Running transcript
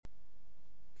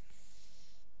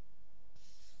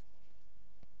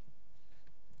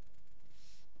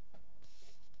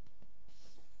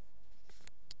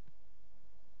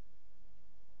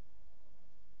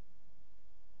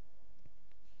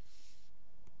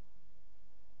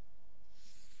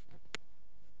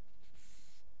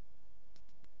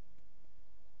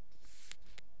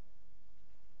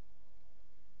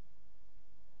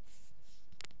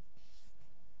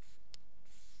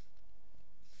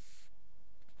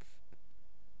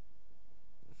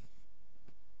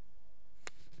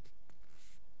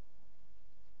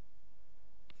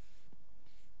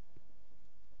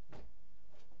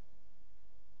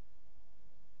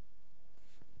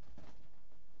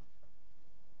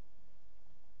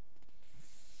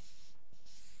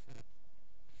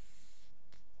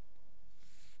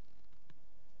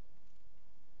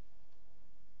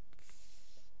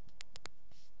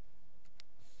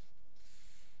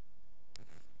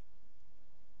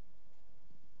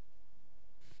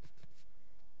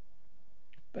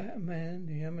Batman,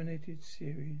 the Animated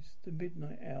Series, The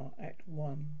Midnight Hour, Act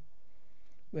 1.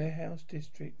 Warehouse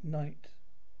District, night.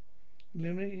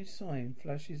 Illuminated sign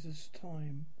flashes as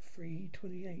time,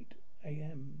 3:28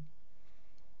 a.m.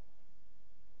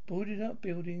 Boarded up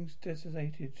buildings,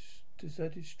 deserted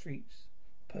streets.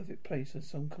 Perfect place for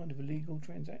some kind of illegal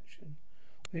transaction.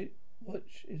 What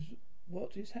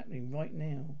is happening right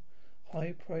now?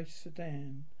 High-priced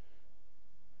sedan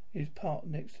is parked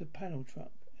next to a panel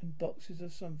truck, and boxes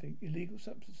of something, illegal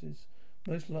substances,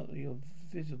 most likely are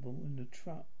visible in the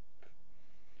truck.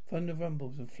 Thunder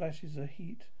rumbles and flashes of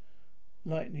heat,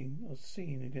 lightning are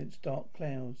seen against dark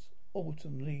clouds.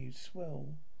 Autumn leaves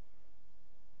swell.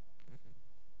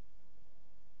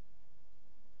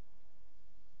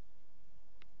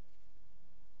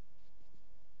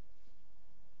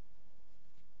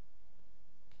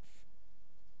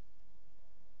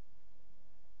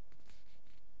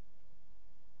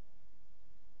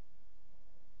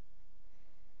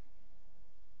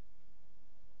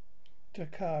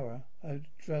 Takara, a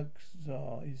drug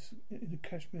czar, is in a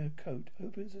cashmere coat,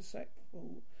 opens a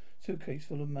suitcase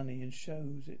full of money and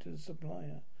shows it to the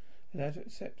supplier. The latter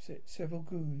accepts it. Several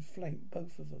goons flank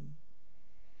both of them.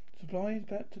 The supplier is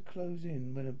about to close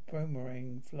in when a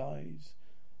boomerang flies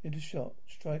into shot,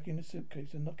 striking the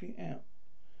suitcase and knocking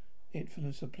it from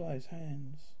the supplier's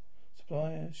hands.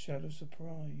 Supplier shadows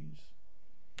surprise.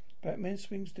 Batman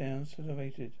swings down,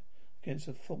 accelerated against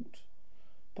a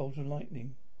bolt of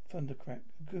lightning. Thundercrack.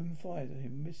 A goon fires at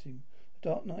him, missing. The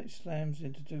Dark Knight slams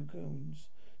into two goons,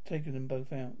 taking them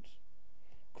both out.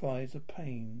 Cries of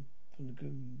pain from the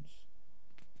goons.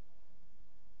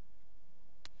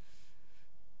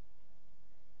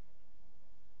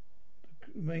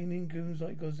 The remaining goons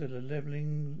like Godzilla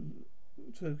leveling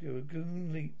Tokyo. A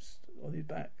goon leaps on his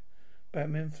back.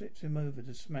 Batman flips him over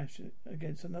to smash it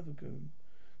against another goon.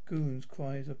 Goons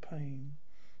cries of pain.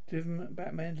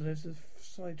 Batman delivers a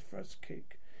side thrust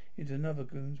kick into another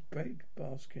goon's bread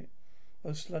basket.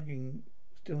 While slugging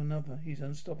still another, he's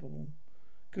unstoppable.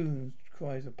 Goons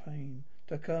cries of pain.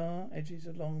 Dakar edges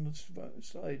along the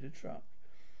side of the truck.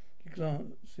 He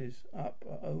glances up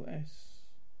at OS.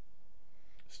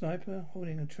 Sniper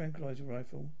holding a tranquilizer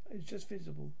rifle is just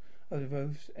visible over the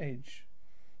road's edge.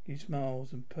 He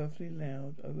smiles and perfectly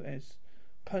loud. OS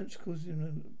punch causes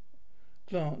him to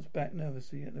glance back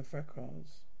nervously at the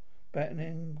fracas.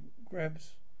 Batman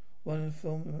grabs one of the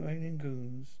remaining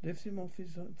goons, lifts him off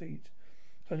his feet,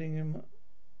 holding him.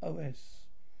 OS.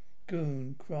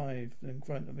 Goon cries and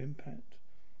grunt of impact.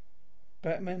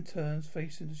 Batman turns,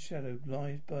 facing the shadow,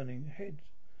 lies burning, head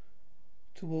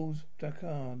towards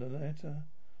Dakar, the latter,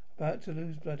 about to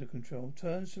lose bladder control,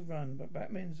 turns to run, but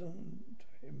Batman's on to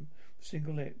him with a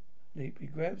single leap. He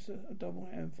grabs a double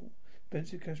handful,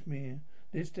 bends to Kashmir,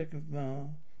 lifts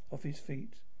Dekar off his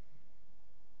feet.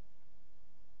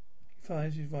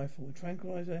 Fires his rifle. A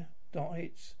tranquilizer dart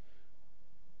hits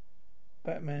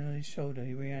Batman on his shoulder.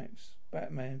 He reacts.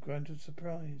 Batman grunts with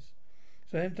surprise.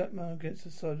 Slams Batman against the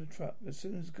side of the truck. As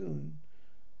soon as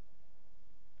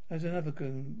another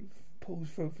goon pulls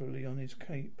fervently on his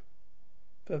cape.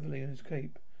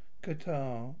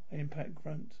 Qatar impact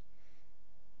grunt.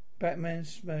 Batman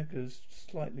smackers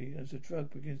slightly as the drug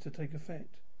begins to take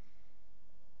effect.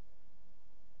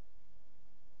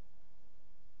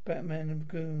 Batman and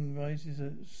goon raises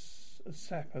a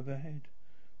sap overhead,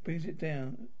 brings it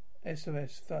down.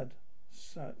 SOS thud.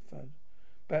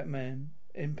 Batman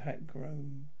impact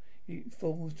groan. He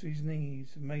falls to his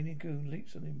knees. The remaining goon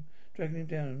leaps on him, dragging him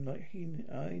down like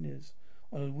hyenas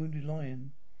on a wounded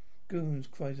lion. Goons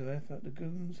cries of effort. The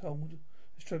goons hold the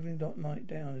struggling Dark Knight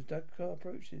down as Dakar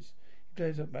approaches. He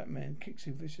glares at Batman, kicks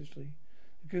him viciously.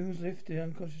 The goons lift the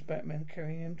unconscious Batman,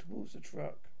 carrying him towards the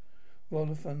truck.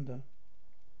 Roll of thunder.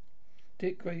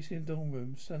 Dick Grayson dorm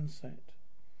room, sunset.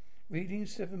 Reading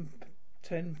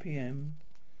 7:10 p.m.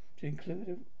 to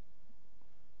include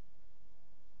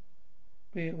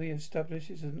we established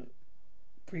as a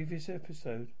previous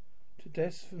episode. To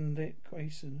death from Dick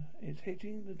Grayson is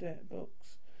hitting the debt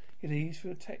box. He leaves for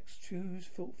a text, chews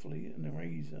thoughtfully an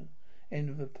eraser, end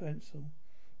of a pencil,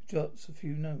 jots a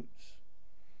few notes,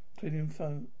 including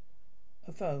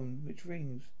a phone which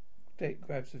rings. Dick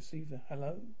grabs the receiver.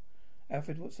 Hello?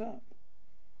 Alfred, what's up?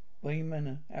 Wayne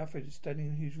Manor. Alfred is standing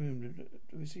in his room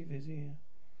to receive his ear.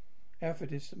 Alfred,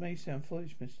 this may sound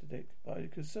foolish, Mr. Dick, but I'm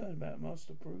concerned about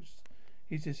Master Bruce.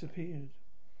 He's disappeared.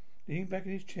 Leaning back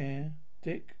in his chair,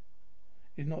 Dick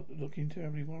is not looking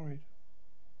terribly worried.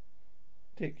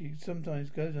 Dick, he sometimes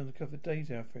goes undercover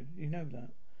days, Alfred. You know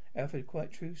that. Alfred,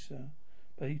 quite true, sir.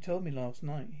 But he told me last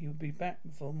night he would be back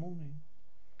before morning.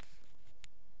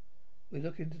 We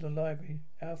look into the library.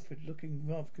 Alfred, looking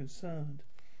rather concerned.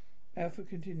 Alfred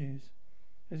continues.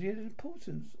 As he had an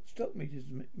important stock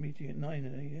meeting at 9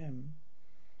 a.m.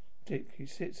 Dick, he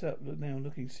sits up now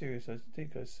looking serious.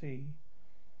 Dick, I see.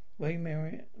 Wayne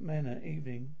Manor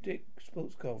evening. Dick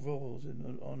sports car rolls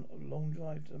on a long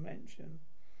drive to the mansion.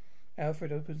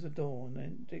 Alfred opens the door and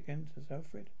then Dick enters.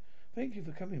 Alfred, thank you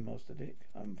for coming, Master Dick.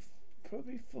 I'm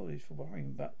probably foolish for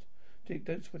worrying, but Dick,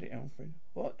 don't sweat it, Alfred.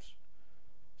 What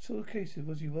sort of cases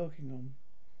was he working on?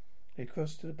 They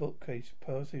cross to the bookcase,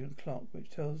 passing a clock which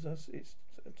tells us it's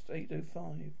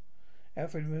 8:05.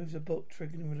 Alfred moves a book,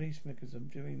 triggering the release mechanism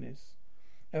during this.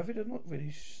 Alfred, I'm not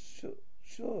really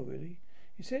sure, really.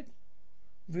 He said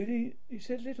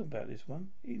little about this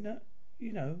one. You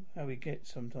know how he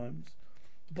gets sometimes.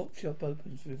 The bookshop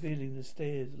opens, revealing the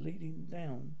stairs leading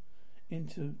down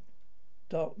into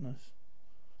darkness.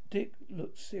 Dick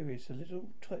looks serious, a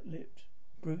little tight-lipped.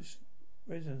 Bruce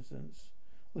resistance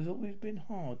was always been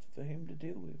hard for him to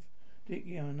deal with. Dick,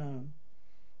 yeah, I know.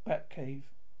 Batcave.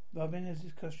 Robin has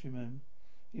his costume on.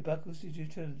 He buckles his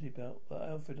utility belt, but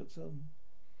Alfred looks on.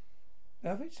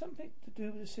 Alfred, something to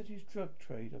do with the city's drug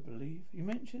trade, I believe. You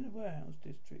mentioned the warehouse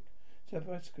district,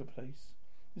 Sabraska Place.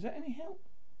 Is that any help?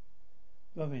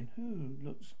 Robin, who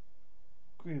looks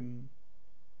grim.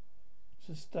 It's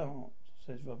a start,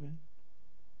 says Robin.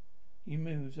 He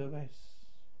moves OS.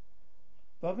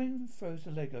 Robin throws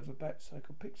the leg over a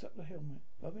Batcycle, picks up the helmet.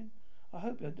 Robin, I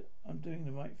hope that I'm doing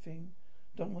the right thing.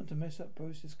 Don't want to mess up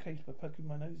Bruce's case by poking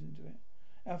my nose into it.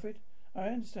 Alfred, I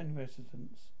understand your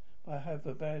reticence, but I have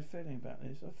a bad feeling about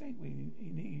this. I think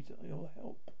he needs your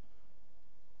help.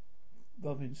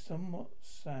 Robin, somewhat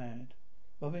sad.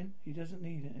 Robin, he doesn't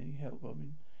need any help,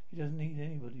 Robin. He doesn't need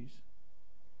anybody's.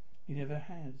 He never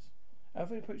has.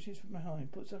 Alfred approaches from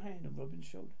behind, puts a hand on Robin's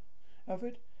shoulder.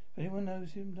 Alfred, if anyone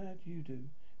knows him, lad, you do.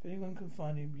 If anyone can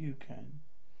find him, you can.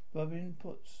 Robin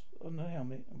puts on the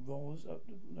helmet and rolls up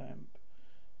the lamp.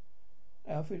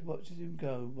 Alfred watches him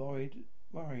go, worry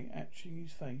etching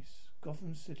his face.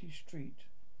 Gotham City Street.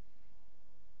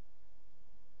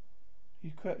 He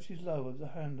crouches low over the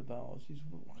handlebars, his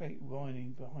plate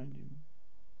whining behind him.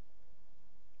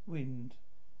 Wind.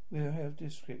 Warehouse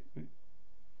district.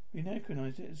 We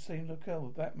recognize it as the same locale where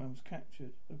Batman was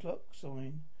captured. The clock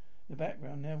sign in the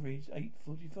background now reads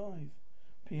 8:45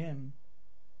 p.m.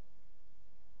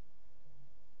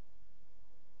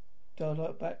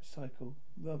 Dial-up Batcycle.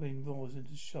 Robin roars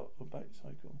into shot of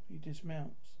Batcycle. He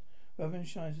dismounts. Robin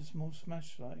shines a small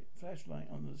flashlight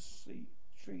on the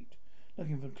street,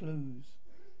 looking for clues.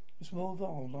 A small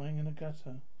vial lying in a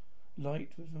gutter.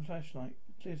 Light with the flashlight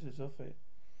glitters off it.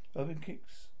 Robin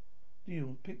picks the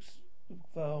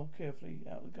vial carefully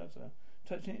out of the gutter,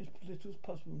 touching it as little as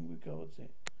possible and regards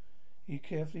it. He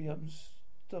carefully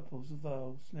unstopples the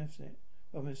vial, sniffs it.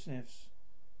 Robin sniffs.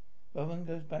 Robin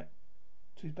goes back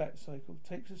to his Batcycle,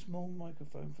 takes a small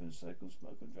microphone from the cycle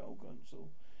smoke control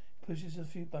console, pushes a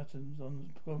few buttons on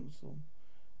the console.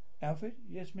 Alfred?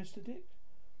 Yes, Mr. Dick?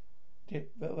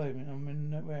 Dick, but wait a minute, I'm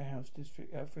in the warehouse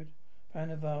district, Alfred.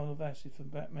 Found a vial of acid from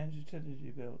Batman's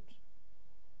utility belt.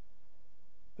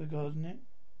 Regarding it?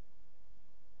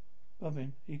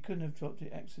 Robin, he couldn't have dropped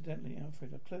it accidentally,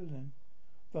 Alfred. A clue then.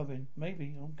 Robin,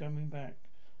 maybe I'm coming back.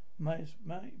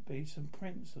 Might be some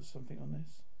prints or something on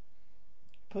this.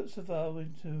 Puts the vial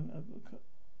into a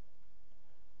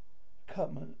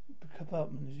compartment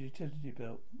as utility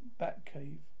belt.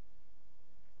 Batcave.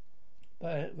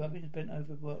 Robin is bent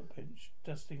over a workbench,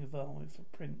 dusting a vial for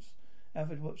prints.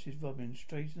 Alfred watches Robin,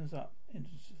 straightens up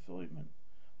into disappointment.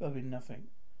 Robin, nothing.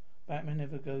 Batman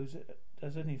never does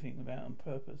anything about on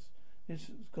purpose. This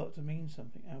has got to mean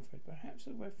something, Alfred. Perhaps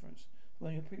a reference to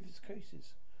one of your previous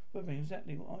cases. Robin,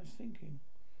 exactly what I was thinking.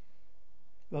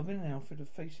 Robin and Alfred are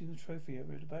facing the trophy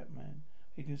area of the Batman.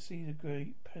 He can see the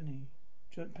great Penny,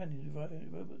 the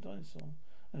robot dinosaur,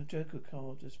 and the Joker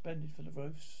card suspended for the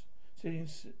roofs.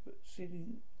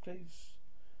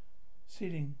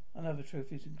 Ceiling and other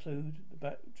trophies include the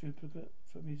Bat duplicate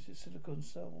from his Silicon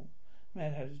Soul,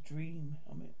 Mad Hatter's Dream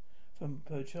helmet from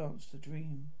Perchance to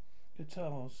Dream,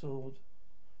 guitar sword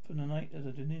from the Night of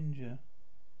the Ninja.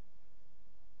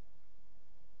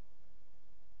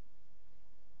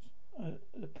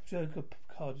 The Joker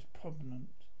card is prominent.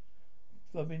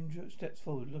 Robin steps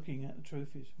forward, looking at the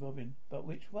trophies. Robin, but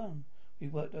which one? We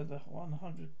worked over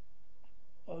hundreds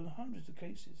of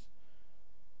cases.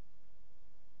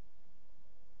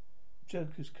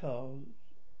 Joker's card,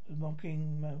 the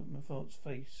mocking Mafalt's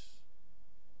face,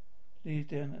 leers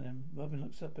down at them. Robin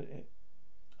looks up at it.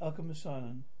 Arkham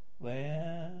Asylum,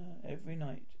 where every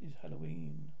night is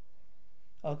Halloween.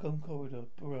 Arkham Corridor,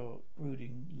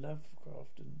 brooding,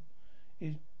 Lovecrafton.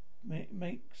 It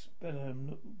makes Bellham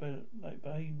look like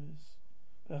Bahamas.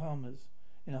 Bahamas.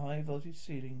 In a high voltage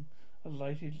ceiling, a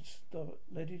leaded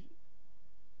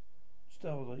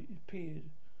starlight appeared,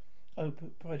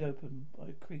 pried open by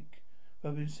a creek.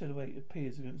 Robin's silhouette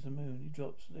appears against the moon. He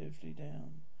drops leisurely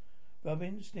down.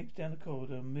 Robin sneaks down the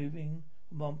corridor, moving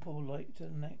from one poor light to the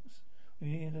next. We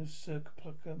hear those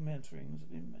circumplicar mutterings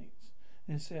of inmates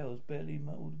in cells barely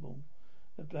moldable.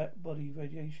 The black body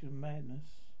radiation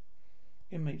madness.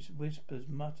 Inmates whispers,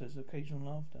 mutters, occasional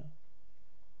laughter.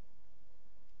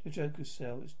 The Joker's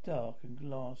cell is dark and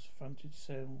glass-fronted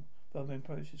cell. Robin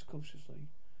approaches cautiously.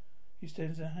 He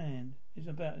extends a hand. He's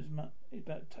about to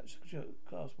touch the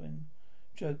glass when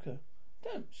Joker,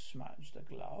 don't smudge the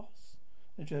glass.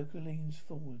 The Joker leans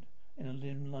forward in a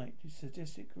dim light. His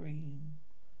sadistic grin,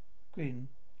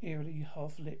 eerily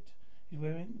half-lit. He's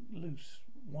wearing loose,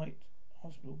 white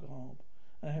hospital garb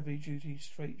and a heavy-duty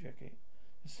straitjacket.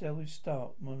 The cell is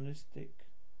stark, monolithic.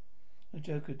 The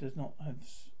Joker does not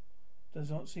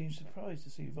seem surprised to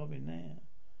see Robin there.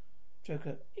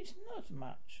 Joker, it's not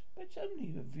much, but it's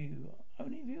only a view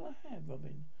I have,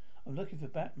 Robin. I'm looking for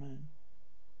Batman.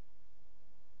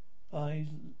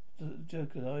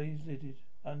 Joker, eyes lidded,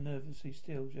 unnervously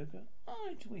still. Joker,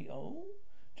 aren't we all?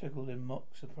 Chuckled in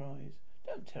mock surprise.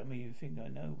 Don't tell me you think I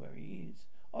know where he is.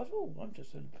 After all, I'm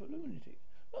just a lunatic,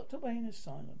 locked away in an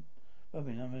asylum.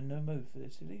 Robin, I'm in no mood for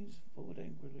this. He leans forward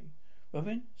angrily.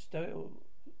 Robin, stow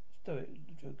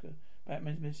it, Joker.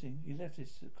 Batman's missing. He left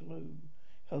his clue.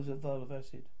 Holds a vial of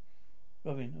acid.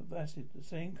 Robin, of acid, the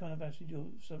same kind of acid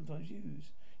you'll sometimes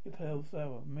use. Your pale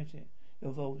flower, admit it. You're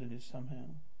involved in this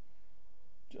somehow.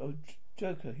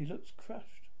 Joker, he looks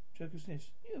crushed. Joker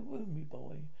sniffs. You wound me,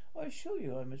 boy. I assure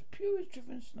you I'm as pure as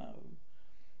driven snow.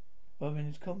 Robin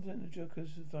is confident the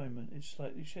Joker's environment is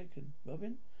slightly shaken.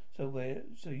 Robin,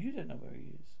 so you don't know where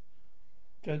he is.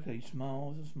 Joker, he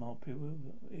smiles a smile pure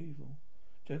evil.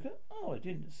 Joker, oh, I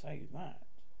didn't say that.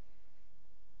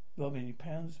 Robin, he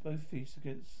pounds both fists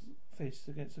against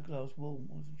the glass wall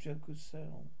of the Joker's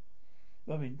cell.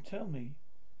 Robin, tell me,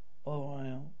 or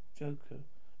I'll, Joker,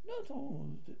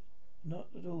 not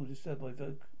at all disturbed by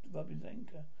Robin's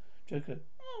anger. Joker,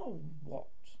 oh, what?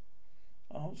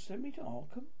 Oh, send me to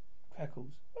Arkham?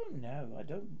 Crackles, oh no, I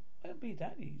don't. Won't be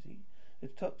that easy. The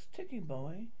clock's ticking,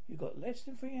 boy. You've got less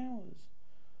than 3 hours.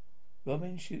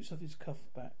 Robin shoots off his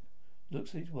cuff back.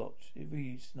 Looks at his watch. It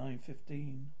reads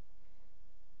 9:15.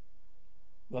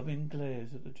 Robin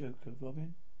glares at the Joker.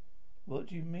 Robin, what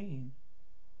do you mean?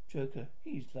 Joker,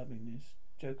 he's loving this.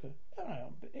 Joker,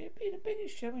 oh, it'd be the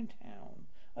biggest show in town.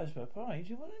 I was surprised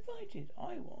you weren't invited.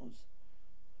 I was.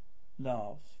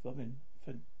 Laughs. Robin,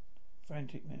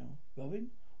 frantic now.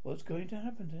 Robin, what's going to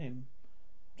happen to him?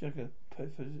 Joker,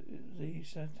 perfectly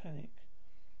satanic.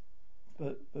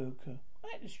 Joker,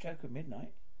 at the stroke of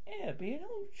midnight, it'll be an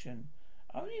auction.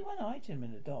 Only one item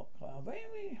in the dock. A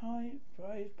very high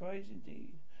prize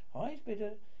indeed. Highest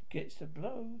bidder gets to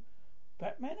blow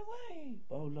Batman away.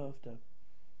 Bold laughter.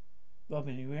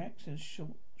 Robin, he reacts and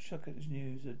shocked at his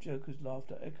news. The Joker's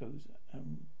laughter echoes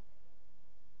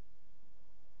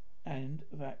and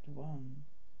of Act 1.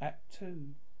 Act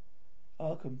 2.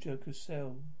 Arkham Joker's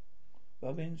cell.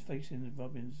 Robin's facing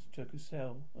Robin's Joker's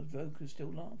cell. The Joker's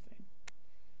still laughing.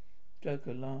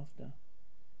 Joker laughter.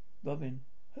 Robin,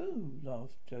 who?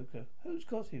 Laughed Joker. Who's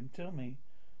got him? Tell me.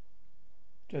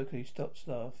 Joker, he stops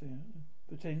laughing,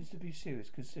 pretends to be serious,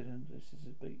 considering this is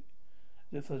a beat.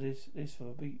 This for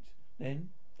a beat. Then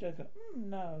Joker,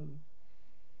 no.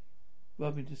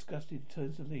 Robin, disgusted,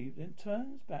 turns to leave, then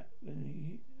turns back when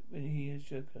he hears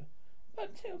Joker.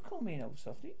 But call me in all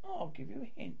softly. I'll give you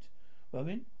a hint.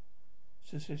 Robin,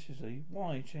 suspiciously,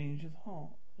 why change of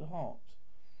heart? The heart.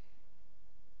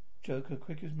 Joker,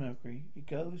 quick as mercury, he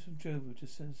goes from Joker to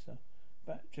sinister.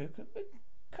 Joker,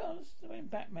 because when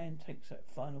Batman takes that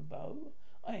final bow,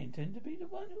 I intend to be the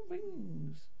one who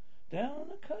rings down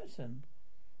a curtain.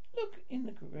 Look in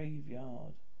the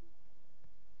graveyard.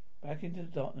 Back into the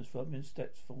darkness, Robin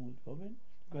steps forward. Robin,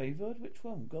 graveyard? Which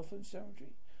one? Gotham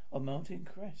Cemetery or Mountain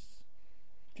Crests?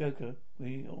 Joker,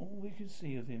 all we can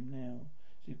see of him now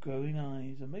is his growing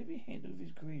eyes, and maybe a hint of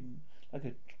his grin, like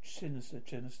a sinister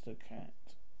cat.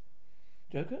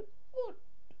 Joker, what?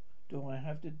 Do I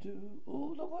have to do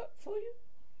all the work for you?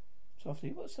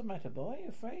 Softly, what's the matter, boy?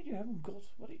 Afraid you haven't got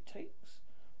what it takes?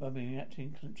 Robin,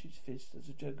 reacting, clenches his fist as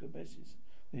the Joker messes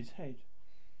with his head.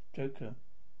 Joker,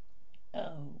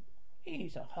 oh,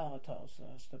 he's a hard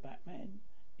taskmaster, Batman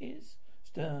is.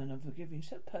 Stern, unforgiving,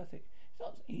 so perfect. It's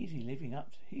not easy living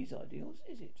up to his ideals,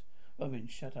 is it? Robin,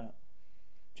 shut up.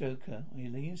 Joker, he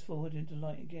leans forward into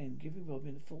light again, giving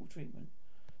Robin the full treatment.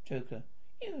 Joker,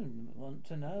 you want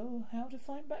to know how to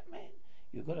find Batman?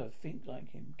 You've got to think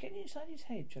like him. Get inside his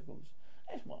head, Chuckles.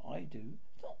 That's what I do.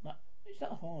 It's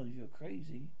not hard if you're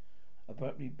crazy.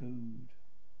 Abruptly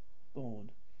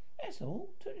bored. That's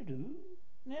all. Toodle-doo.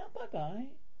 Now, bye-bye.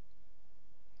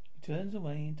 He turns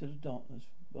away into the darkness.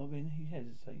 Robin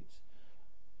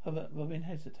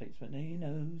hesitates, but then he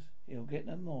knows he'll get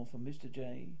no more from Mr.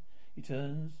 J. He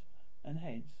turns and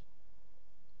heads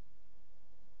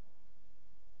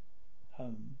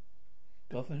home.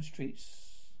 Gotham City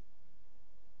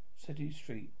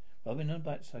Street. Robin on a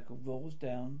bicycle roars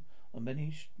down on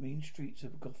many mean streets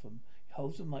of Gotham. He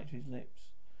holds the mic to his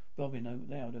lips. Robin out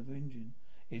loud over engine.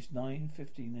 It's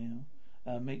 9:50 now.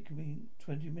 Take me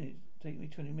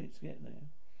 20 minutes to get there.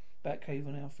 Batcave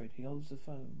on Alfred. He holds the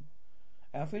phone.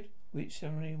 Alfred, which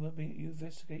ceremony will you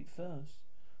investigate first?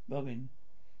 Robin,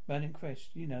 Manning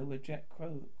Crest. You know where Jack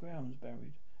Graham's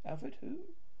buried. Alfred,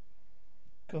 who?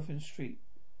 Gotham Street.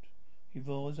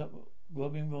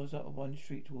 Robin rolls up one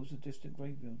street towards the distant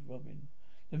graveyard. Robin.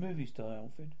 The movie star,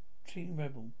 Alfred. Teen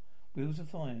Rebel. Wheels of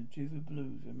Fire. Juva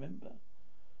Blues, remember?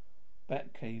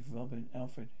 Batcave, Robin.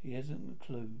 Alfred. He hasn't a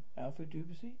clue. Alfred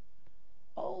Dubussy?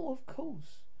 Oh, of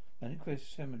course.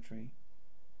 Manicrest Cemetery.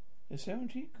 The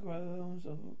cemetery grows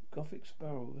of Gothic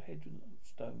spiral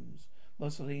headstones,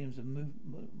 mausoleums and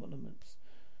monuments,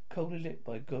 coldly lit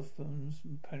by Gotham's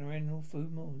perennial full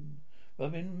moon.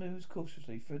 Robin moves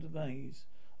cautiously through the maze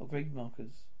of grave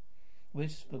markers.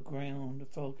 Wisp of ground, a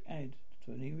frog add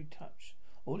to an eerie touch.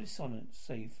 All is silent,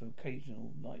 save for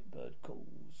occasional nightbird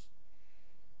calls.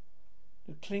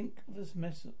 The clink of this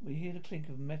metal. We hear the clink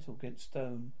of metal against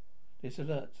stone. This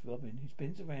alerts Robin. He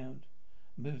spins around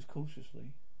and moves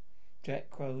cautiously.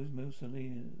 Jack Crow's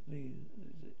mausoleum.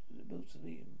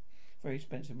 Very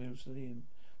expensive mausoleum.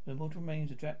 The mortal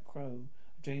remains of Jack Crow,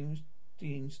 a James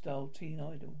Dean-style teen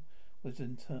idol, was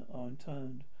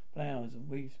unturned. Flowers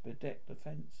and wreaths bedecked the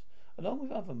fence, along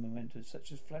with other mementos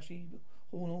such as flashy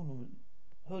hood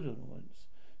ornaments,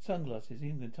 sunglasses,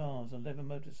 even guitars and leather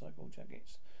motorcycle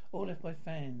jackets, all left by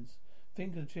fans.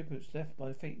 Think of the tributes left by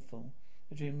the faithful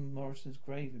at Jim Morrison's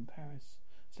grave in Paris.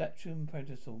 Statue and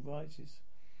pedestal rises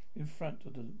in front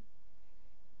of the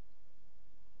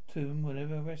tomb.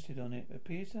 Whatever rested on it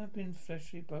appears to have been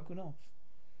fleshly broken off.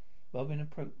 Robin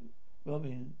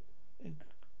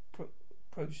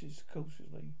approaches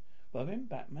cautiously. Robin,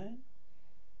 Batman?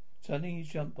 Suddenly he's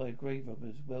jumped by grave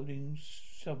robbers, wielding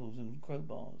shovels and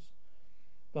crowbars.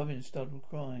 Robin's startled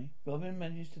cry. Robin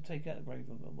manages to take out the grave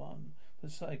robber one,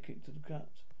 but sidekick to the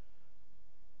gut.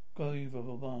 Grave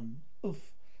robber one.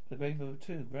 Oof! The grave robber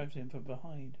two grabs him from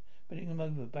behind, bending him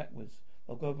over backwards,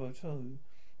 while grave robber two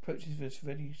approaches with a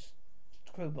ready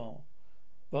crowbar.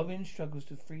 Robin struggles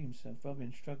to free himself.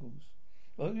 Robin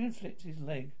flips his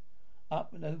leg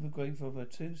up and over grave robber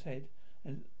two's head,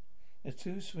 and as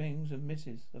two swings and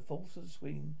misses, the force of the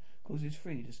swing causes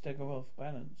three to stagger off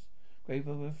balance. Grave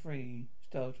robber three,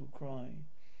 startled cry.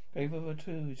 Grave robber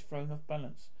two is thrown off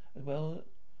balance as well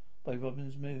by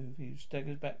Robin's move. He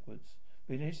staggers backwards,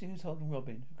 releasing his hold on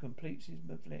Robin, who completes his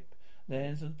flip,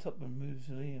 lands on top of the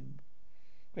mausoleum.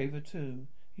 Grave robber two,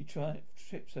 he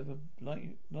trips over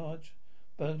a large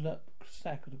bowled up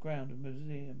sack of the ground of the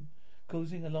mausoleum,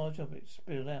 causing a large object to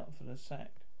spill out from the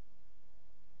sack.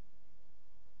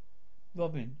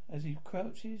 Robin, as he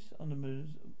crouches on the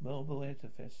marble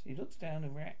edifice, he looks down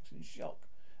and reacts in shock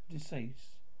at his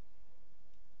face.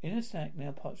 In a sack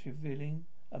now parched, revealing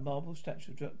a marble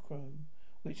statue of Jack Crow,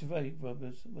 which the grave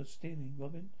robbers were stealing.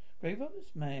 Robin, grave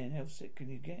robbers? Man, how sick can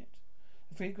you get?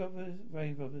 The three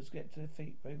grave robbers get to their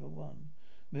feet. Grave robber one,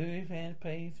 move hand,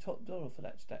 pay top dollar for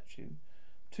that statue.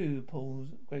 Grave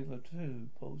robber two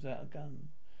pulls out a gun.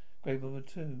 Grave robber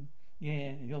two, yeah,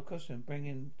 in your costume, bring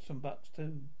in some bucks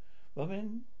too.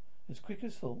 Robin, as quick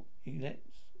as thought, he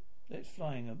lets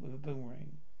flying up with a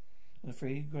boomerang and the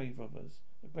three grave robbers.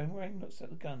 The boomerang looks at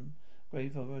the gun.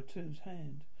 Grave robber two's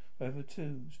hand. Grave robber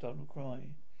two, startled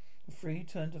cry. The three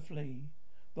turn to flee.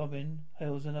 Robin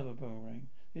hails another boomerang,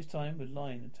 this time with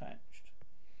line attached.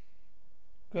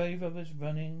 Grave robbers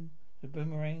running. The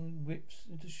boomerang whips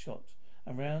into shot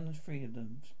around the three of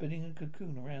them, spinning a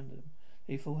cocoon around them.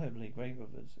 They fall heavily. Grave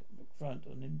robbers front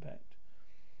on impact.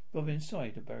 Robin,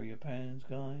 sorry to bury your pans,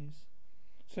 guys.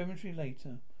 Cemetery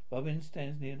later. Robin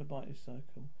stands near the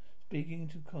bicycle, speaking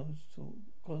to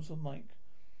Consul Mike.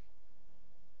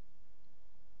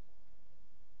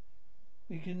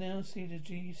 We can now see the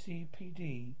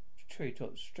GCPD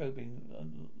treetops strobing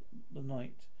the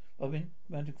night. Robin,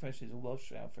 mounted crashes, a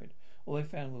Welsh Alfred. All I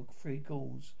found were three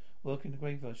ghouls working the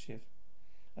graveyard shift.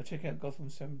 I'll check out Gotham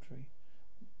Cemetery.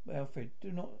 Alfred,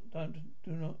 do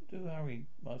hurry,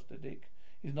 Master Dick.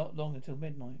 It's not long until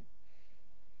midnight.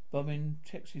 Robin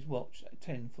checks his watch at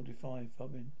 10:45.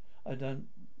 Robin, I don't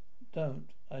Don't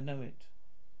I know it?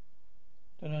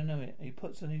 Don't I know it? He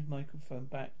puts on his microphone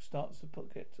back, starts to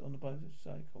get on the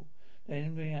motorcycle,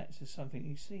 then reacts to something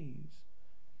he sees.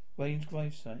 Wayne's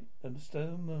gravesite. The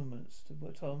stone murmurs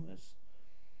to Thomas,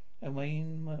 and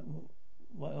Wayne,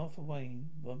 right off of Wayne,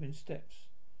 Robin steps,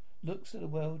 looks at the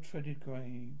well-treaded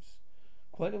graves.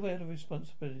 Quite aware of the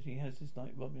responsibility he has this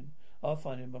night, Robin. I'll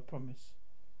find him, I promise.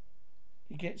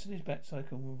 He gets on his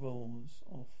backcycle and roars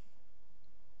off.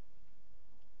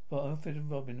 But Alfred and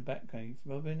Robin in the Batcave.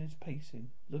 Robin is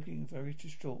pacing, looking very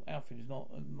distraught. Alfred is not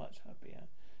much happier.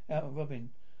 Robin,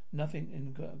 nothing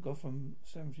in Gotham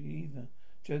Cemetery either.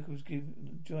 Joker was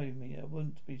joining me. I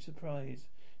wouldn't be surprised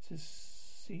to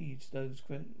siege those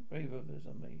grave robbers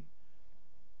on me.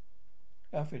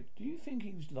 Alfred, do you think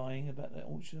he was lying about that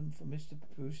auction for Mr.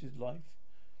 Bruce's life?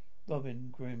 Robin,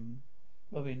 grim.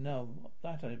 Robin, no,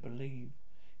 that I believe.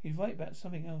 He's right about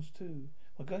something else too.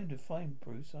 If I'm going to find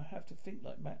Bruce, I have to think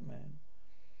like Batman.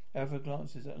 Alfred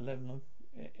glances at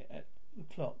at the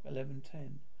clock,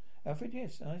 11:10. Alfred,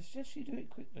 yes, and I suggest you do it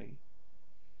quickly.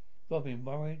 Robin,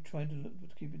 worried, trying to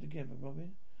keep it together.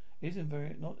 Robin,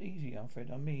 not easy,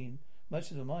 Alfred. I mean,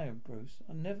 much as I admire Bruce,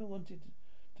 I never wanted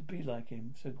to be like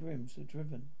him, so grim, so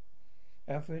driven.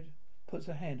 Alfred puts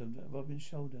a hand on Robin's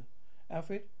shoulder.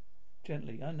 Alfred,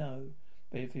 gently, I know,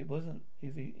 but if it wasn't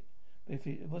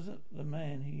the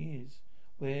man he is,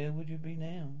 where would you be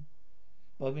now?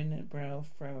 Robin's brow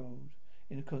furrowed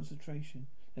in concentration,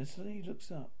 and suddenly he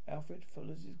looks up. Alfred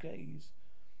follows his gaze.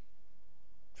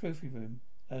 Trophy room.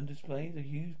 On display, the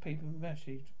huge paper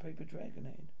dragon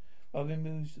head. Robin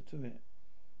moves to it.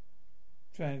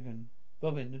 Dragon.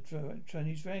 Robin, the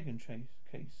Chinese dragon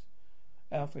case.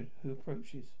 Alfred, who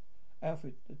approaches.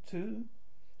 Alfred,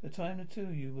 the time the two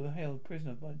of you were held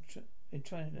prisoner in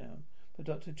Chinatown by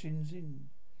Dr. Chin Zin.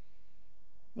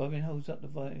 Robin holds up the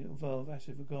vial of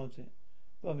acid, regards it.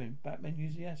 Robin, Batman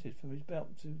used the acid from his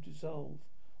belt to dissolve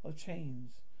our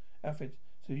chains. Alfred,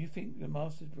 so you think the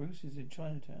Master Bruce is in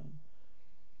Chinatown?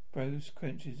 Bruce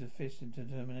clenches a fist in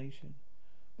determination.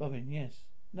 Robin, yes.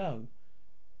 No.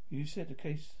 You said the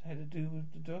case had to do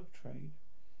with the drug trade.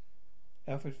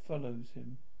 Alfred follows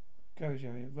him. Garage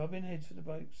area. Robin heads for the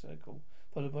bicycle,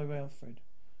 followed by Alfred.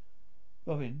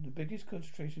 Robin, the biggest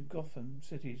concentration of Gotham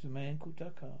City is a man called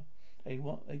Dakar. They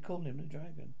call him the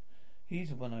Dragon. He's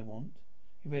the one I want.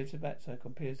 He revs the bicycle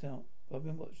and peers out.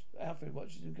 Alfred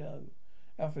watches him go.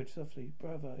 Alfred softly,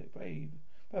 bravo, brave,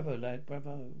 bravo lad,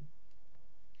 bravo.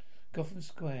 Gotham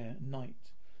Square,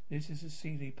 night. This is a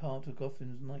seedy part of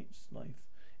Gotham's night's life.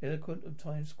 Eloquent of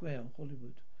Times Square,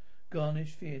 Hollywood.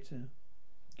 Garnish Theatre,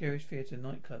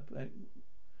 nightclub.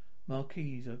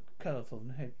 Marquees are colourful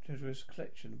and have treacherous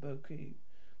collection of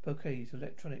bouquets,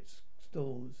 electronics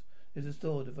stores. There's a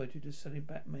store devoted to selling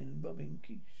Batman and Robin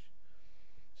quiche.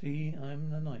 See, I'm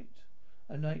the night.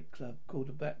 A nightclub called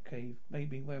the Batcave,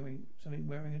 maybe wearing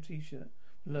a t-shirt,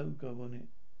 logo on it.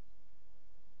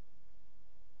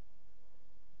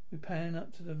 We pan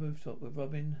up to the rooftop where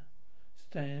Robin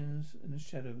stands in the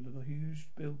shadow of a huge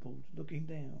billboard looking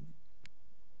down.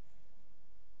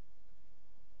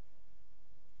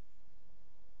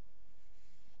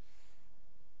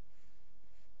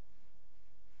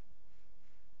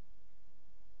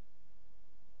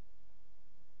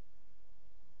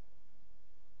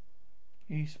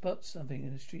 He spots something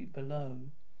in the street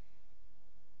below.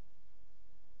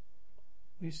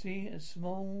 We see a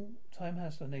small time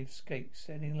hustler named Skates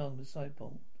standing along the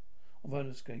sidewalk on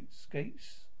roller skates.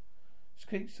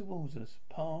 Skates towards us,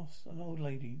 past an old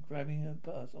lady grabbing her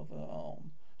purse off her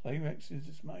arm. Lady Rex is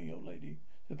dismay, old lady.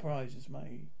 Surprise,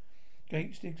 dismay.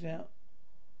 Gates digs out,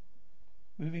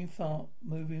 moving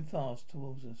fast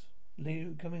towards us.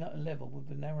 Coming up a level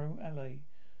with a narrow alley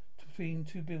between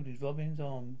two buildings. Robin's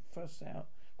arm thrusts out,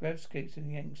 grabs Skates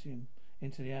and yanks him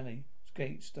into the alley.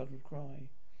 Skates stuttered cry.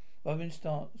 Robin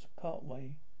steps part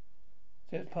way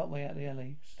out the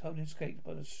alley, holding Skates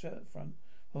by the shirt front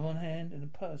from one hand and the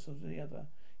purse of the other.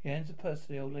 He hands the purse to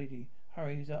the old lady,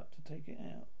 hurries up to take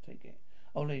it.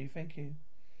 Old lady, thank you.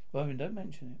 Robin, don't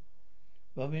mention it.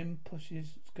 Robin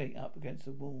pushes Skate up against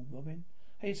the wall. Robin,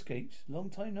 hey Skates, long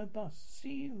time no bust.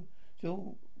 See you.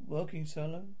 Still working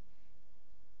solo?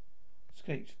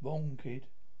 Skates, wrong kid.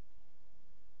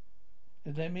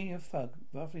 The demi of thug,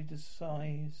 roughly the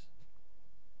size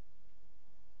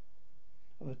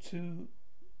of a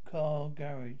 2-car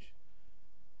garage,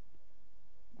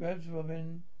 grabs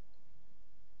Robin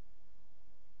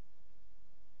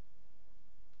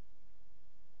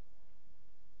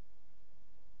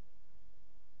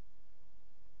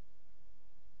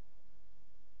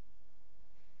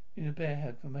in a bear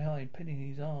hug from behind, pinning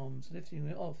his arms, lifting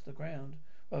him off the ground.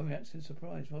 Robin reacts in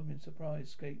surprise. Robin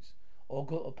surprised skates. Or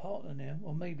got a partner now.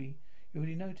 Or maybe you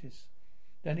already noticed.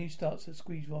 Then he starts to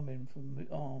squeeze Robin from the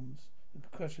arms. The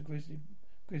crusher grizzly.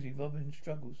 Robin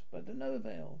struggles, but to no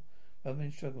avail.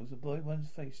 Robin struggles. The boy one's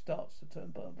face starts to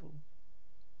turn purple.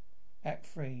 Act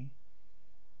 3.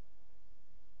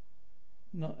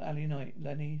 Not alley night.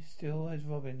 Lenny still has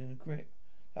Robin in a grip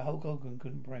that Hulk Hogan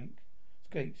couldn't break.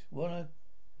 Skates. What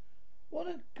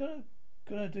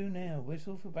gonna do now?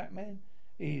 Whistle for Batman?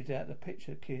 He's out the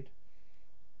picture, kid.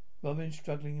 Robin,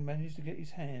 struggling, and manages to get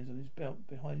his hands on his belt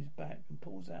behind his back and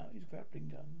pulls out his grappling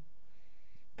gun.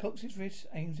 Cocks his wrist,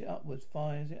 aims it upwards,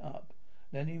 fires it up.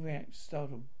 Lenny reacts,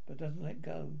 startled, but doesn't let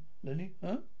go. Lenny,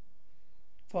 huh?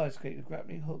 Fire escape, the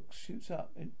grappling hook shoots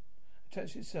up and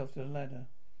attaches itself to the ladder.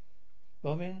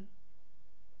 Robin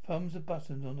thumbs the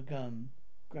buttons on the gun,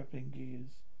 grappling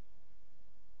gears.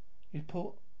 It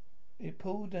pulled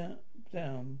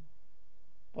down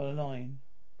by the line.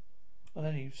 And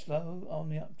then he's slow on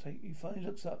the uptake. He finally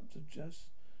looks up to just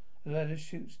the ladder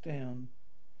shoots down,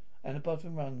 and the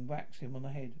bottom rung whacks him on the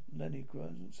head. Lenny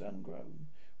groans, some groan.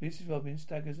 Releases Robin,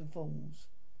 staggers and falls.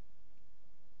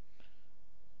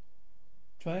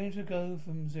 Trying to go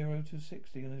from 0 to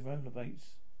 60 on his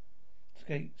rollerblades.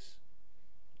 Skates.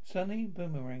 Suddenly,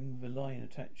 boomerang with a line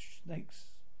attached,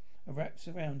 snakes wraps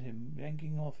around him,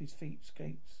 yanking off his feet.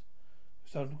 Skates. A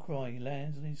startled cry, he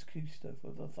lands on his keister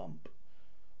with a thump.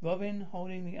 Robin,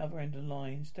 holding the other end of the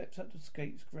line, steps up to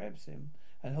Skates, grabs him,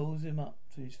 and holds him up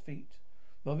to his feet.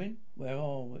 Robin, where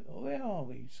are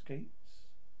we, Skates?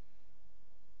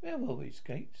 Where were we,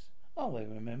 Skates? Oh, I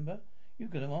remember. You're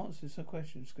going to answer some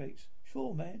questions, Skates.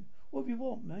 Sure, man. What do you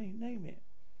want, man? Name it.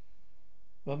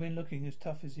 Robin, looking as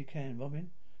tough as he can. Robin,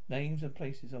 names and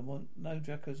places I want. No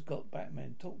Draco's got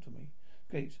Batman. Talk to me.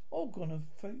 Skates, oh, gonna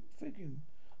fig him.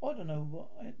 I don't know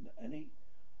what, any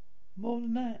more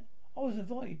than that. I was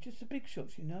invited, just the big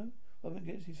shots, you know. Robin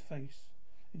gets his face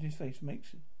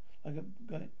makes it like I'm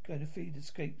going to feed the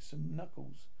Skates some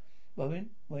knuckles. Robin,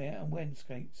 where and when,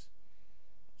 Skates?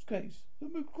 Skates,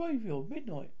 the graveyard,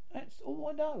 midnight. That's all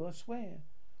I know, I swear.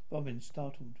 Robin,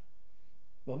 startled.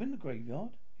 Robin, the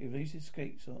graveyard? He releases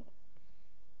Skates on.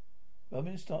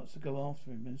 Robin starts to go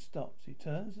after him and stops. He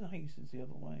turns and hastens the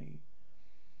other way.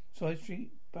 Side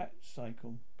street, back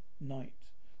cycle, night.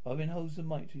 Robin holds the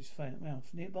mic to his mouth.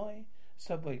 Nearby,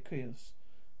 subway kiosk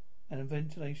and a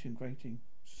ventilation grating.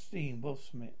 Steam wafts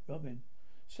from it. Robin.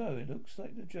 So it looks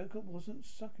like the Joker wasn't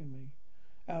sucking me.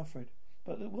 Alfred.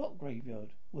 But the what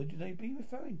graveyard? What did they be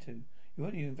referring to? You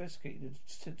only investigated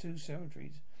the 2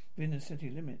 cemeteries within the city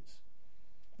limits.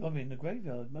 Robin, the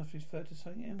graveyard must refer to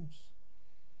something else.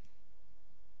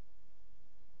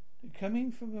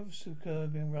 Coming from a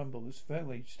suburban rumble, this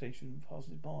railway station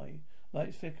passes by.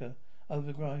 Lights flicker over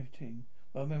the grating.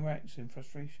 Robin racks in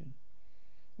frustration.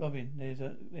 Robin, there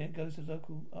goes the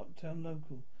uptown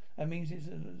local. That means it's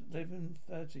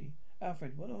 11:30.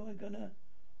 Alfred, what am I gonna?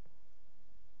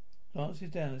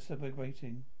 Glances down the subway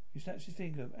grating. He snaps his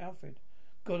finger. Alfred,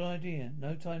 got an idea.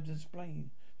 No time to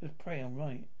explain. Just pray I'm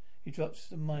right. He drops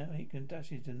the mic and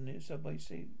dashes in the subway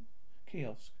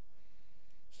kiosk.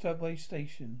 Subway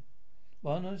station.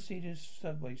 One of the seated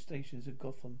subway stations of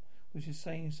Gotham, which is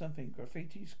saying something.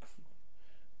 Graffiti's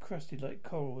crusted like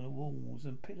coral on the walls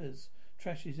and pillars.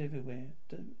 Trashes everywhere.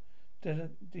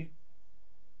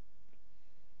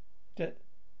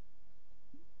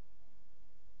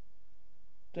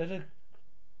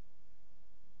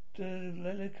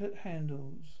 Delicate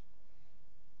handles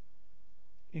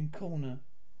in corner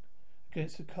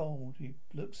against the cold. He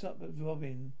looks up at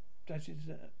Robin, dashes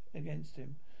against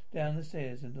him down the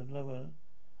stairs and the lower.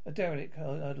 A derelict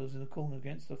huddles in the corner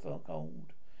against the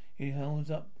cold. He looks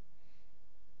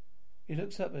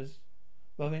up as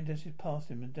Robin dashes past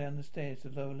him and down the stairs to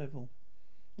the lower level.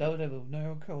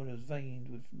 Narrow corridors veined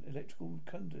with electrical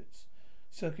conduits,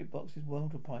 circuit boxes,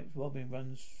 water pipes. Robin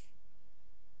runs.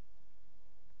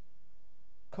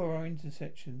 Corridor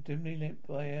intersection, dimly lit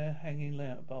by hanging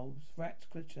light bulbs. Rats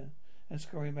glitter and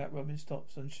scurry about. Robin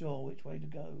stops, unsure which way to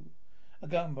go. A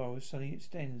gun barrel suddenly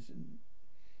extends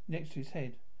next to his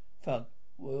head. Thug.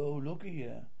 Well, looky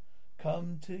here.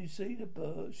 Come to see the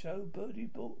bird show, bird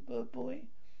boy?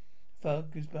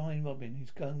 Thug is behind Robin,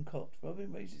 his gun cocked.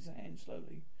 Robin raises his hand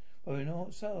slowly. Robin, oh,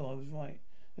 so I was right.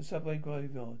 The subway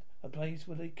graveyard, a place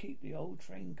where they keep the old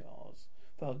train cars.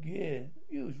 Thug, yeah,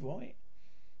 you was right.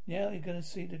 Now you're going to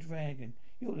see the dragon.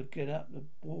 You ought to get up the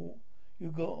wall.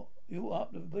 You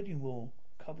up the building wall.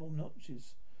 Couple of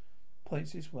notches.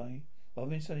 Points this way.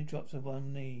 Robin suddenly drops on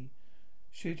one knee,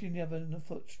 shooting the other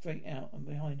foot straight out and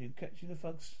behind him, catching the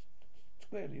thug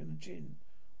squarely on the chin.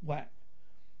 Whack.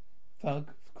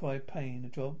 Thug cried pain. The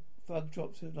Thug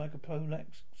drops it like a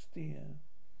prolapsed steer.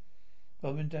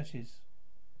 Robin dashes.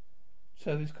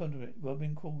 Service conduit.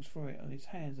 Robin crawls through it on his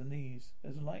hands and knees.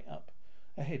 There's a light up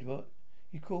ahead.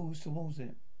 He crawls towards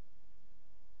it.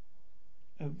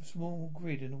 A small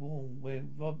grid in the wall where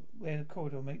the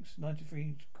corridor makes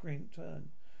 93-degree turn.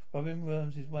 Robin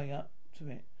worms his way up to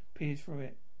it, peers through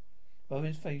it.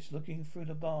 Robin's face looking through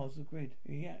the bars of the grid.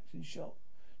 He reacts in shock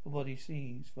for what he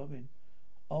sees. Robin.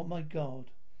 Oh my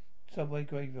God. Subway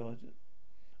graveyard.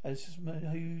 As a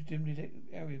huge dimly lit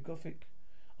area of Gothic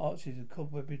arches and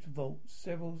cobwebbed vaults.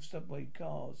 Several subway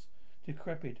cars,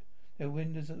 decrepit, their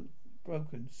windows are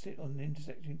broken, sit on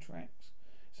intersecting tracks.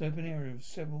 It's an open area with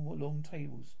several long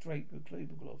tables draped with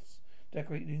tablecloths,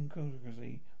 decorated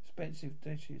intricately, expensive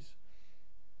dishes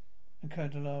and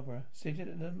candelabra. Seated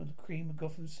at them are the cream of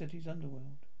Gotham City's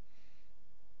underworld.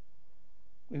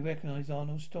 We recognise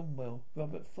Arnold Stonewell,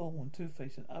 Robert Thorne,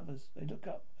 Two-Face and others. They look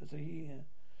up as they hear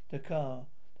the car.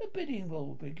 The bidding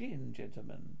will begin,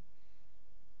 gentlemen.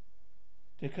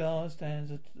 The car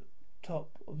stands at the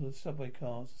top of the subway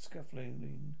cars,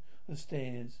 scaffolding the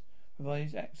stairs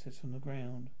provides access from the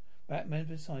ground. Batman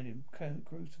beside him,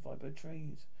 crucified by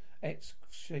trees,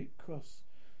 X-shaped cross.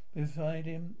 Beside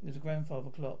him is a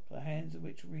grandfather clock, the hands of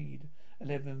which read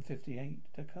 11:58.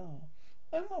 The car.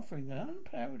 I'm offering an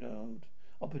unparalleled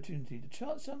opportunity to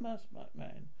chart some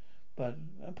Batman,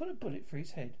 and put a bullet through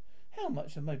his head. How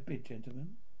much am I bid,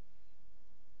 gentlemen?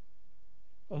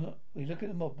 We look at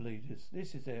the mob leaders.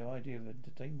 This is their idea of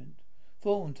entertainment.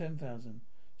 Thorne, 10,000.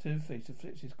 Two-Face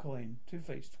flips his coin.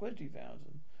 Two-Face,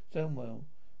 20,000. Stonewell,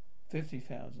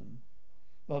 50,000.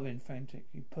 Robin, frantic.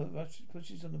 He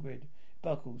pushes on the grid.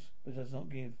 Buckles, but does not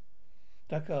give.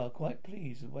 Dakar, quite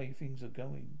pleased with the way things are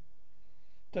going.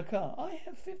 Dakar, I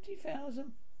have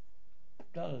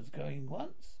 $50,000 going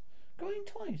once, going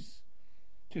twice.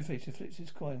 Two-Face flips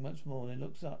his coin once more, then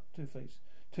looks up. Two-Face,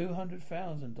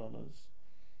 $200,000.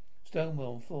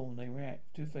 Stonewell and Thorne, they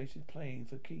react. Two-Face is playing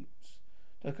for keeps.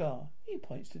 Dakar, he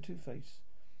points to Two-Face.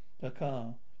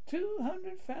 Dakar,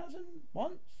 200,000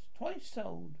 once, twice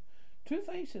sold.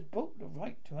 Two-Face has bought the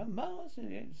right to a Mars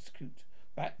and execute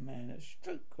Batman at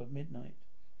stroke of midnight.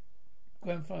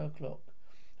 Grandfather clock.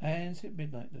 Hands hit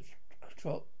midnight. The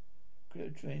clock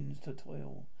ends to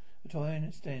toil. The toil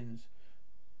extends.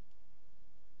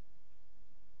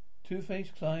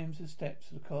 Two-Face climbs the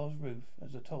steps of the car's roof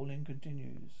as the tolling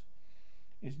continues.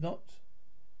 It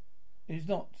is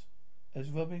not. As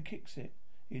Robin kicks it,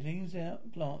 he leans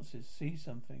out, glances, sees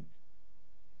something.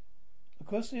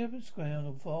 Across the open square on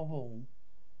the far wall,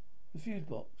 the fuse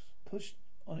box, pushed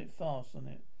on it fast on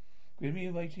it, grimly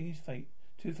awaiting his fate.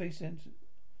 Two-Face enters,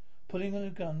 pulling on a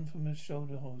gun from his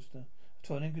shoulder holster. The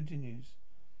toiling continues.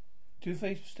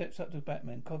 Two-Face steps up to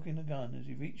Batman, cocking the gun as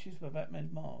he reaches for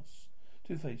Batman's mask.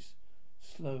 Two-Face,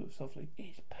 softly,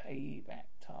 it's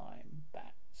payback time,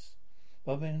 bats.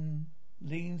 Robin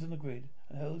leans on the grid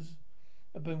and holds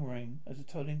a boomerang as the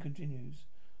tolling continues.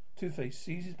 Two-Face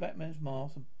seizes Batman's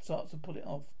mask and starts to pull it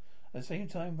off, at the same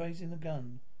time raising the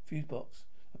gun. Fuse box.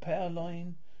 A power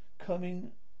line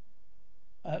coming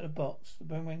out of the box. The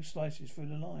boomerang slices through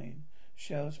the line.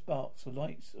 Shower of sparks. The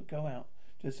lights go out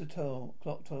just as the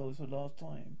clock tolls the last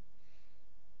time.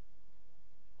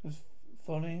 As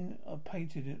following are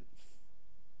painted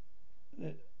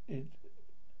the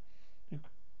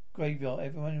graveyard.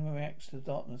 Everyone reacts to the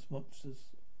darkness. Mobsters.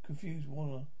 Confused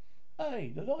Waller.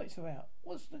 Hey, the lights are out.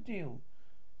 What's the deal?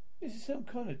 Is it some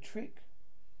kind of trick?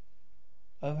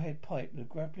 Overhead pipe. The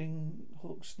grappling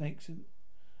hook snakes and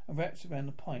wraps around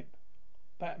the pipe.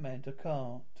 Batman,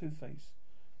 Dakar, Two-Face.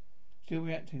 Still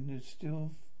reacting.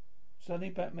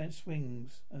 Suddenly Batman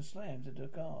swings and slams at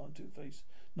Dakar and Two-Face,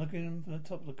 knocking him from the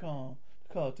top of the car.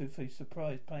 Dakar, Two-Face,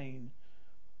 surprise, pain.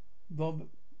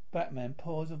 Batman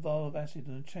pours a vial of acid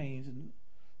on the chains and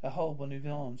hold one of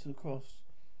his arms to the cross.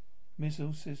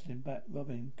 Missile sizzling.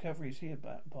 Robin, cavalry's here,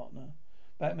 partner.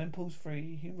 Batman pulls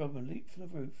free. He and Robin leap for the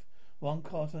roof. One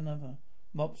car to another.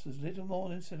 Mobsters, little more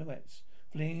than silhouettes,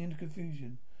 fleeing into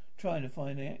confusion, trying to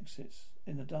find the exits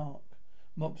in the dark.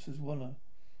 Mobsters, Waller.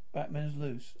 Batman's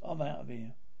loose. I'm out of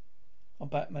here. On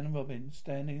Batman and Robin,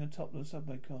 standing on top of the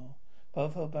subway car.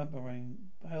 Both held both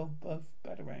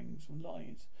batarangs from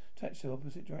lines attached to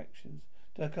opposite directions.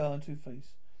 Dakar and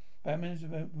Two-Face. Batman's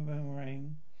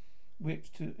boomerang whips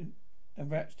and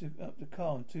wraps up the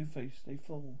car and Two-Face. They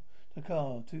fall.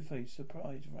 Dakar, Two-Face,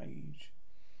 surprise, rage.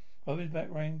 Robin's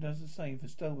batarang does the same for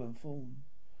Stonewell and Thorne.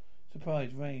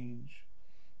 Surprise, rage.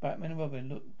 Batman and Robin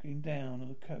looking down on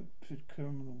the captured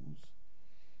criminals.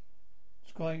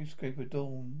 Skyscraper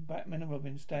dawn. Batman and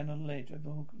Robin stand on a ledge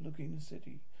overlooking the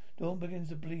city. Dawn begins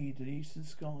to bleed the eastern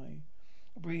sky.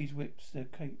 A breeze whips their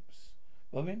capes.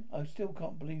 Robin, I still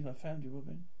can't believe I found you,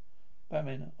 Robin.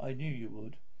 Batman, I knew you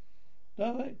would.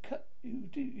 No,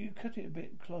 you cut it a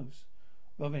bit close.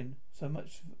 Robin, so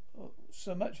much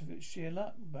of it's sheer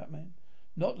luck, Batman.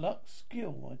 Not luck,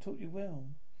 skill. I taught you well.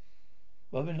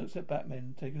 Robin looks at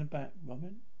Batman, taken aback.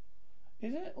 Robin,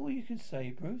 is that all you can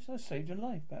say, Bruce? I saved your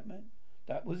life, Batman.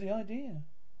 That was the idea.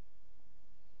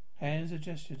 Hands a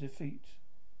gesture of defeat.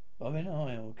 Robin,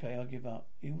 okay, I give up.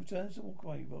 He returns to walk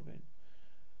away, Robin.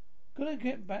 Gotta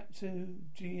get back to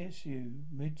GSU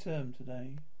midterm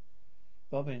today.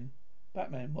 Robin,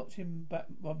 Batman, watch him.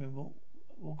 Robin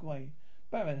walk away.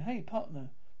 Batman, hey partner.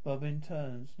 Robin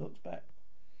turns, looks back.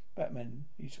 Batman,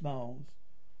 he smiles.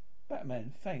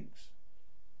 Batman, thanks.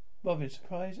 Robin,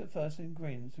 surprised at first and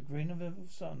grins, the grin of a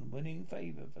son winning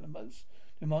favour for the most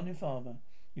demanding father.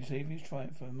 You see his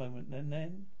triumph for a moment, and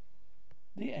then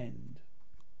the end.